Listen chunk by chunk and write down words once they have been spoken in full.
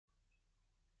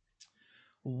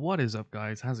What is up,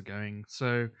 guys? How's it going?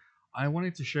 So, I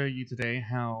wanted to show you today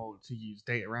how to use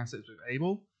data assets with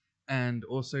Able and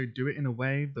also do it in a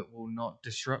way that will not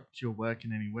disrupt your work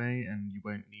in any way and you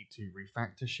won't need to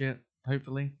refactor shit,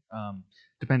 hopefully,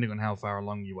 depending on how far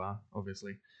along you are,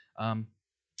 obviously. Um,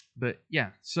 but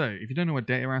yeah, so if you don't know what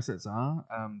data assets are,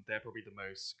 they're probably the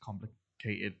most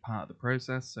complicated part of the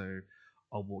process. So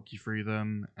I'll walk you through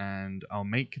them and I'll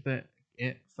make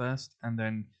it first, and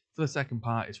then for the second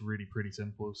part, it's really pretty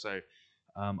simple. So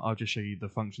I'll just show you the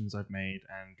functions I've made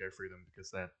and go through them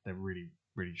because they're really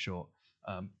short.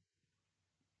 Um,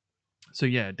 so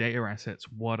yeah, data assets.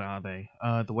 What are they?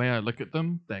 The way I look at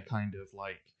them, they're kind of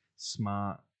like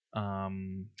smart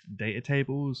data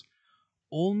tables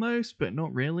almost, but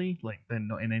not really. Like they're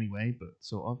not in any way, but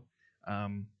sort of.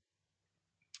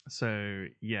 So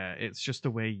yeah, it's just a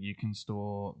way you can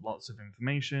store lots of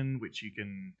information, which you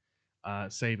can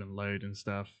save and load and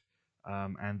stuff,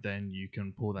 and then you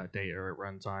can pull that data at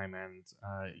runtime and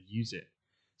use it.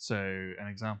 So an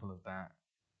example of that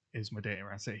is my data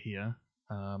asset here.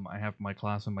 I have my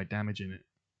class and my damage in it.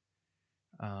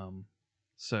 Um,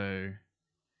 so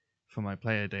for my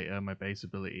player data, my base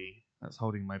ability, that's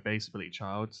holding my base ability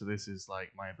child. So this is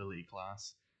like my ability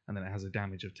class, and then it has a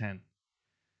damage of 10.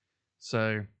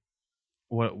 So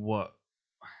what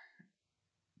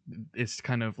it's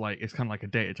kind of like a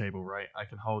data table, right? I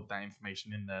can hold that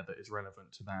information in there that is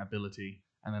relevant to that ability,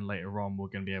 and then later on we're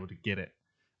going to be able to get it.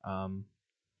 Um,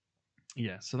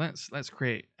 yeah, so let's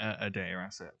create a data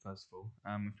asset first of all.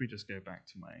 If we just go back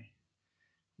to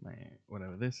my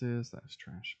whatever this is, that's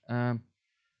trash.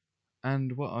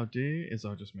 And what I'll do is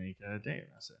I'll just make a data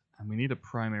asset. And we need a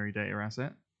primary data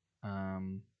asset.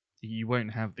 Um, you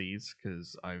won't have these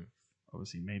because I've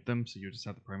obviously made them, so you'll just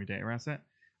have the primary data asset.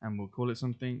 And we'll call it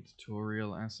something,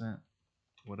 tutorial asset,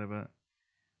 whatever.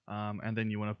 And then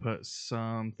you want to put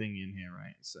something in here,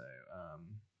 right? So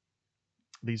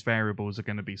these variables are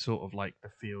going to be sort of like the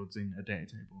fields in a data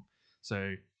table.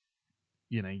 So,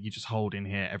 you just hold in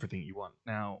here everything you want.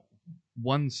 Now,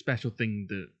 one special thing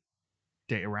that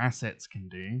data assets can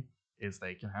do is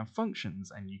they can have functions,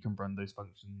 and you can run those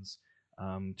functions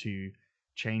to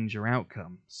change your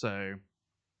outcome. So,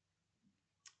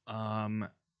 um,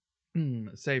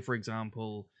 say for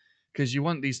example, because you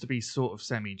want these to be sort of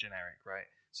semi-generic, right?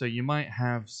 So you might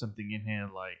have something in here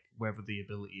like whether the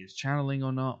ability is channeling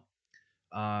or not,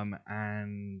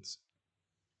 and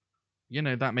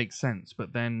that makes sense.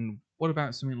 But then what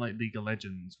about something like League of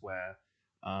Legends where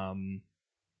um,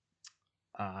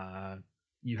 uh,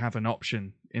 you have an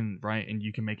option in right, and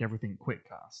you can make everything quick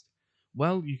cast.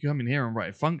 Well, you come in here and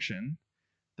write a function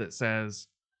that says,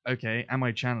 okay, am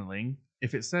I channeling?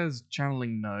 If it says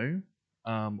channeling no,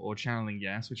 or channeling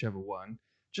yes, whichever one,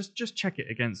 just check it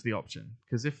against the option,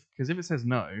 because if it says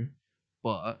no,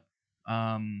 but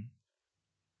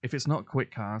if it's not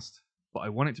quick cast, but I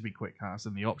want it to be quick cast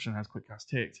and the option has quick cast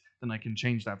ticked, then I can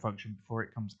change that function before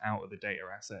it comes out of the data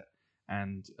asset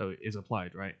and is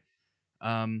applied, right?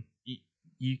 Um,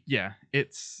 yeah,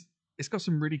 it's got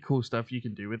some really cool stuff you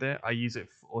can do with it. I use it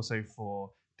also for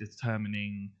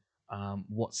determining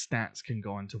what stats can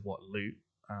go into what loot.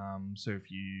 So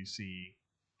if you see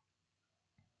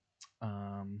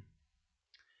um,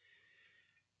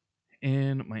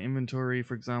 in my inventory,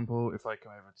 for example, if I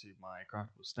come over to my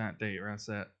craftable stat data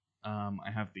asset,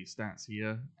 I have these stats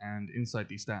here, and inside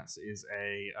these stats is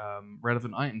a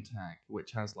relevant item tag,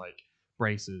 which has like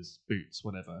braces, boots,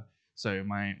 whatever. So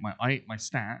my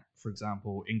stat, for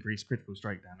example, increased critical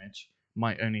strike damage,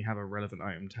 might only have a relevant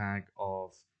item tag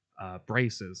of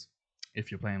braces if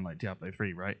you're playing like Diablo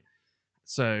 3, right?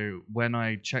 So when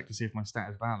I check to see if my stat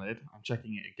is valid, I'm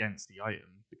checking it against the item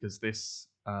because this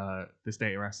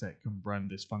data asset can run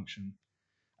this function,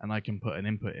 and I can put an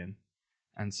input in,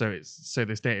 and so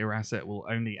this data asset will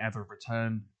only ever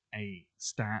return a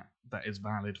stat that is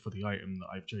valid for the item that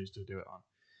I've chose to do it on.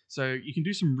 So you can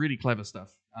do some really clever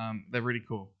stuff. They're really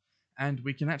cool, and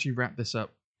we can actually wrap this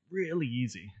up really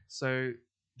easy. So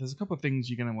there's a couple of things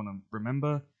you're going to want to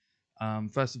remember.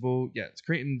 First of all, yeah, it's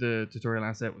creating the tutorial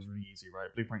asset was really easy, right?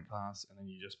 Blueprint class, and then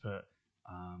you just put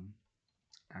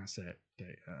asset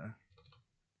data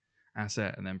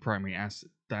asset, and then primary asset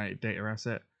data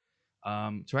asset.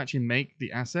 To actually make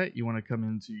the asset, you want to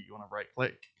right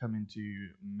click, come into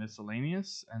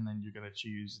miscellaneous, and then you're going to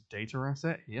choose data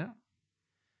asset here.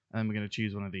 And we're going to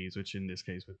choose one of these, which in this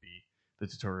case would be the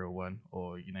tutorial one,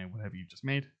 or whatever you've just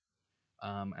made.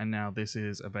 And now this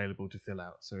is available to fill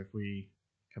out. So if we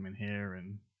come in here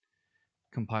and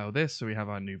compile this, so we have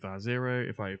our new var 0.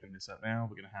 If I open this up now,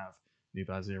 we're going to have new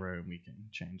var 0, and we can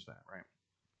change that, right?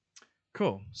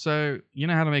 Cool. So you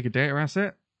know how to make a data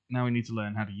asset. Now we need to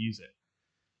learn how to use it.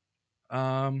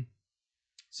 Um,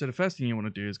 so the first thing you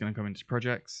want to do is going to come into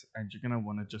projects, and you're going to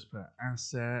want to just put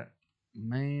asset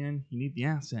man. You need the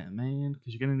asset man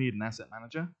because you're going to need an asset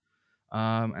manager.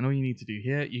 And all you need to do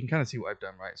here, you can kind of see what I've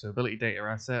done, right? So ability data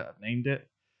asset, I've named it.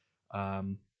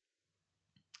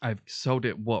 I've told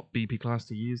it what BP class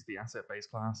to use, the asset base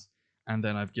class, and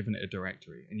then I've given it a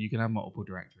directory. And you can have multiple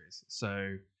directories.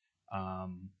 So,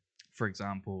 for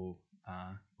example,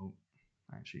 oh,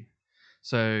 actually,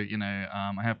 so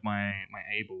I have my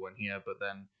able one here, but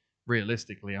then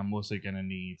realistically, I'm also going to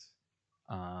need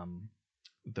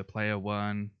the player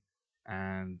one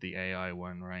and the AI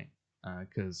one, right?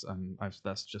 Because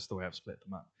that's just the way I've split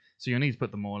them up. So you'll need to put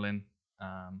them all in.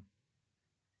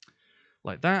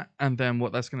 Like that, and then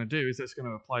what that's going to do is it's going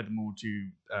to apply them all to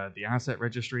the asset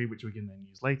registry, which we can then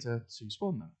use later to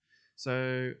spawn them.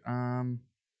 So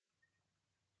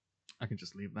I can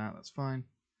just leave that, that's fine.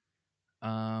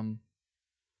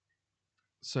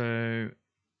 So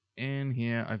in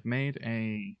here I've made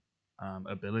a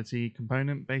ability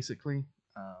component, basically.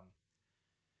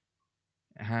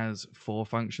 It has 4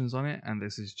 functions on it, and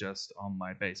this is just on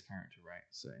my base character, right?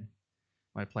 So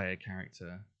my player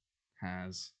character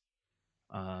has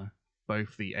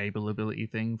both the able ability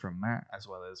thing from Matt as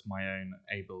well as my own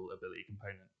able ability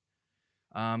component.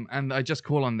 And I just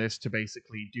call on this to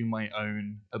basically do my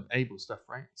own able stuff,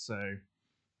 right? So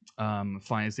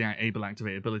fires the able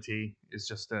activate ability is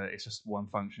just it's just one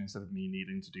function instead of me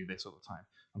needing to do this all the time.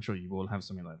 I'm sure you all have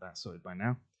something like that sorted by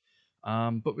now.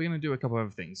 But we're going to do a couple of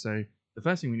other things. So the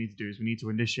first thing we need to do is we need to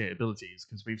initiate abilities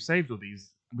because we've saved all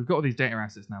these. We've got all these data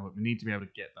assets now, but we need to be able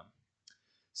to get them.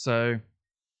 So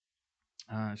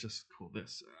let's just call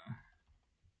this.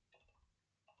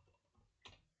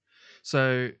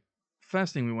 So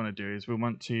first thing we want to do is we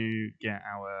want to get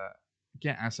our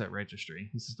asset registry.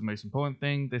 This is the most important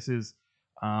thing. This is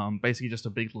basically just a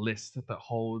big list that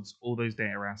holds all those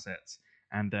data assets,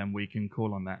 and then we can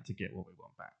call on that to get what we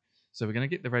want back. So we're going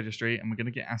to get the registry, and we're going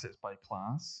to get assets by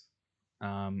class,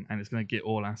 and it's going to get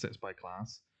all assets by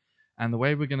class. And the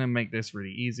way we're going to make this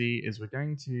really easy is we're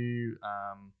going to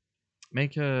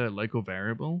make a local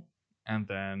variable, and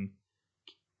then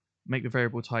make the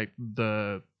variable type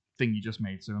the thing you just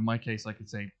made. So in my case, I could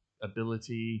say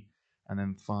ability and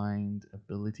then find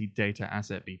ability data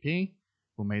asset BP.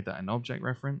 We'll make that an object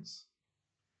reference.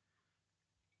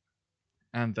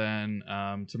 And then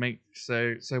to make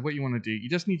so what you want to do, you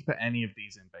just need to put any of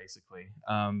these in basically,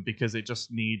 because it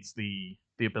just needs the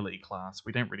ability class.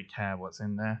 We don't really care what's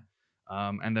in there.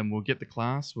 And then we'll get the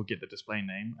class, we'll get the display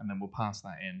name, and then we'll pass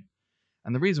that in.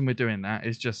 And the reason we're doing that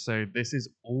is just so this is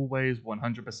always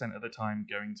 100% of the time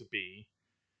going to be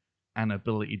an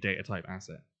ability data type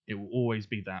asset. It will always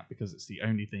be that because it's the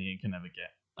only thing it can ever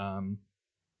get. And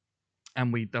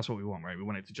that's what we want, right? We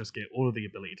want it to just get all of the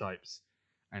ability types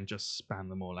and just span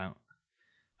them all out.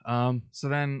 So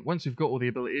then once we've got all the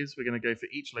abilities, we're going to go for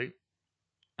each loop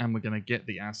and we're going to get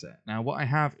the asset. Now, what I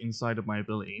have inside of my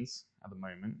abilities at the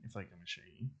moment, if I can show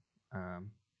you,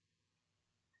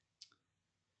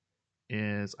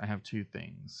 is I have 2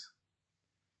 things.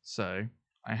 So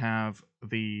I have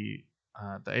the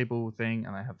able thing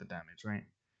and I have the damage, right?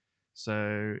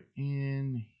 So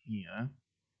in here,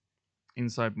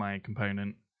 inside my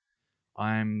component,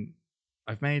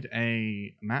 I've made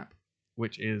a map,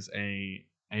 which is a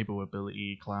able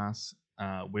ability class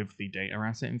with the data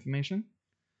asset information.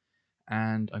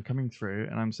 And I'm coming through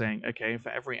and I'm saying, okay, for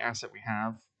every asset we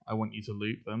have, I want you to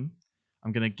loop them.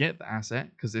 I'm going to get the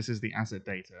asset because this is the asset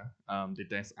data, the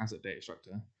asset data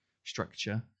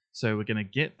structure. So we're going to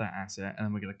get that asset and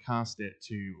then we're going to cast it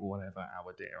to whatever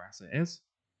our data asset is.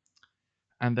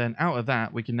 And then out of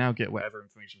that, we can now get whatever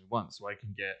information we want. So I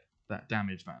can get that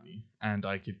damage value and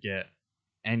I could get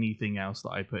anything else that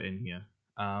I put in here.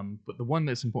 But the one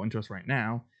that's important to us right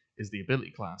now is the ability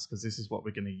class because this is what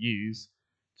we're going to use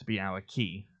to be our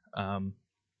key.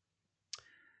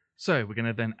 So we're going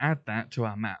to then add that to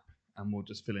our map and we'll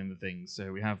just fill in the things.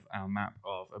 So we have our map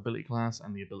of ability class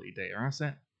and the ability data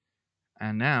asset.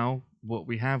 And now what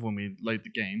we have when we load the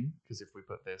game, because if we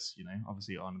put this,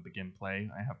 obviously on begin play,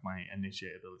 I have my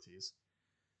initiate abilities.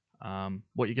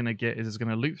 What you're going to get is it's going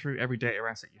to loop through every data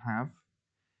asset you have.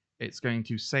 It's going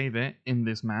to save it in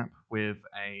this map with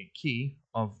a key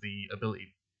of the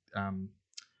ability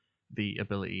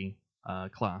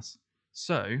class.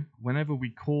 So whenever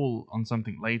we call on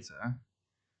something later,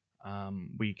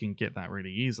 we can get that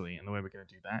really easily. And the way we're going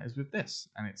to do that is with this,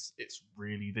 and it's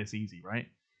really this easy, right?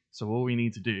 So all we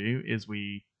need to do is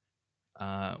we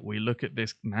look at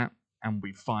this map and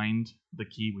we find the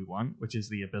key we want, which is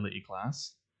the ability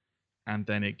class, and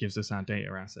then it gives us our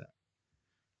data asset.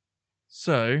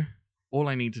 So all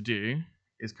I need to do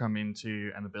is come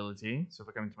into an ability. So if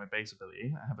I come into my base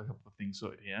ability, I have a couple of things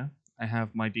sorted here. I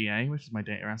have my DA, which is my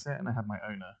data asset, and I have my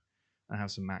owner. I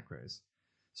have some macros.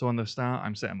 So on the start,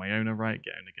 I'm setting my owner right,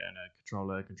 get owner,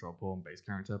 controller, control pawn, base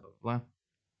character, blah, blah,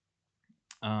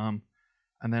 blah.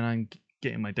 And then I'm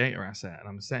getting my data asset, and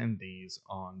I'm setting these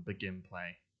on begin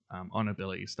play, on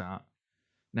ability start.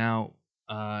 Now,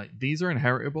 these are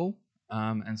inheritable,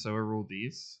 and so are all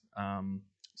these.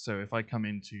 So if I come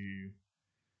into,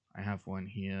 I have one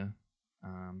here,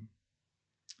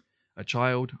 a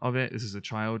child of it. This is a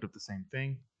child of the same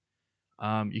thing.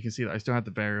 You can see that I still have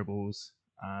the variables.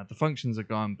 The functions are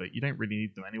gone, but you don't really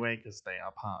need them anyway because they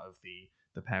are part of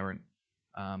the parent,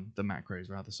 the macros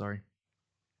rather. Sorry.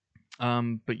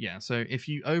 But yeah, so if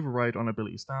you override on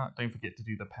ability start, don't forget to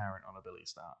do the parent on ability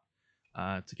start.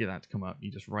 To get that to come up,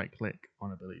 you just right click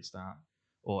on ability start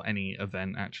or any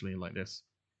event actually like this,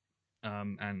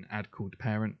 and add called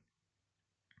parent,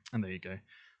 and there you go.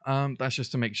 That's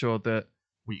just to make sure that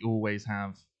we always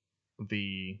have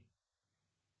the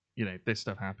this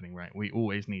stuff happening, right? We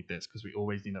always need this because we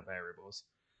always need our variables.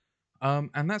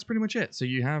 And that's pretty much it. So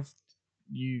you have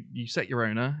you set your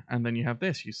owner, and then you have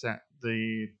this. You set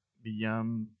the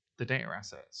data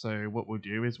asset. So what we'll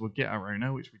do is we'll get our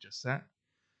owner, which we just set.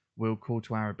 We'll call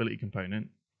to our ability component,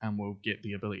 and we'll get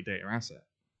the ability data asset.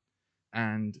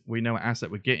 And we know what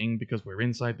asset we're getting because we're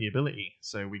inside the ability.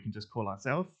 So we can just call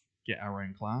ourselves, get our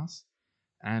own class,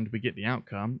 and we get the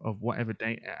outcome of whatever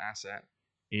data asset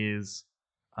is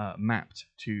mapped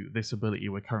to this ability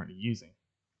we're currently using.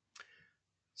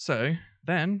 So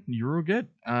then you're all good.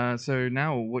 So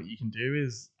now what you can do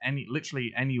is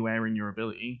literally anywhere in your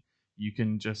ability, you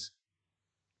can just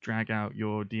drag out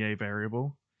your DA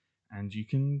variable, and you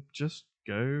can just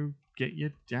go get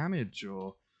your damage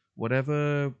or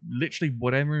whatever, literally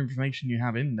whatever information you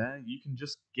have in there, you can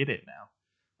just get it now.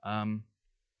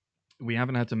 We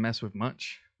haven't had to mess with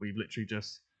much. We've literally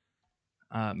just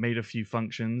made a few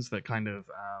functions that kind of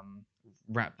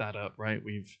wrap that up, right?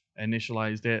 We've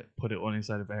initialized it, put it all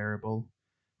inside a variable.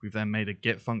 We've then made a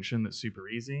get function that's super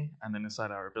easy, and then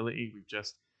inside our ability, we've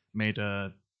just made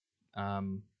a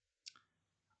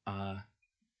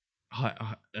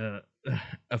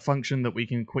a function that we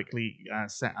can quickly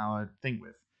set our thing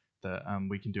with that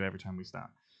we can do every time we start.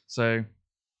 So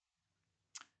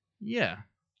yeah,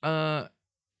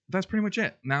 that's pretty much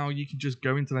it. Now you can just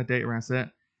go into that data asset,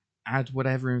 add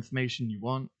whatever information you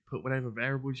want, put whatever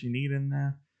variables you need in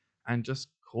there, and just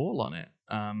call on it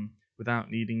without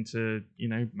needing to,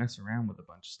 mess around with a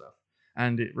bunch of stuff.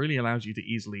 And it really allows you to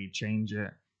easily change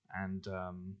it and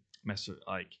mess with,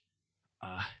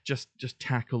 just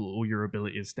tackle all your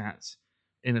ability stats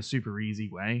in a super easy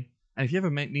way. And if you ever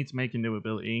need to make a new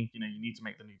ability, you need to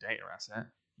make the new data asset.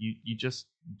 You just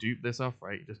dupe this off,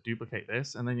 right? You just duplicate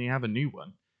this, and then you have a new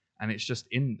one, and it's just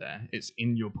in there. It's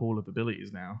in your pool of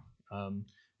abilities now,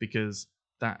 because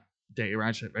that data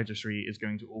asset registry is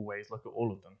going to always look at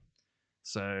all of them.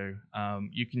 So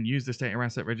you can use this data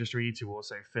asset registry to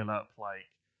also fill up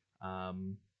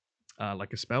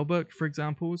like a spell book, for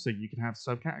example. So you can have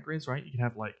subcategories, right? You can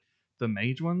have like the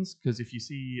mage ones, because if you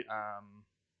see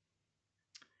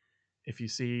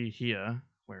here,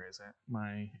 where is it?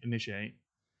 My initiate.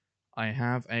 I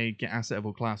have a get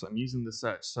assetable class. I'm using the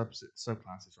search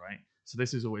subclasses, right? So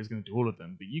this is always going to do all of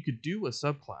them. But you could do a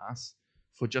subclass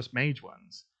for just mage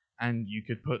ones, and you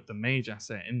could put the mage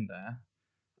asset in there,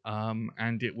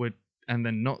 and it would, and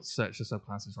then not search the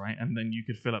subclasses, right? And then you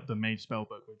could fill up the mage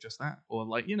spellbook with just that, or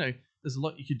there's a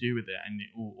lot you could do with it, and it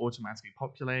will automatically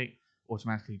populate,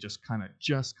 automatically just kind of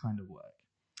work.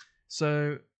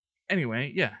 So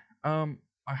anyway, yeah,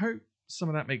 I hope some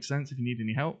of that makes sense. If you need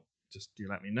any help, just do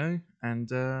let me know, and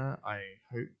I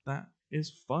hope that is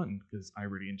fun because I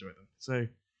really enjoy them. So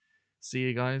see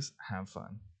you guys, have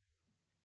fun.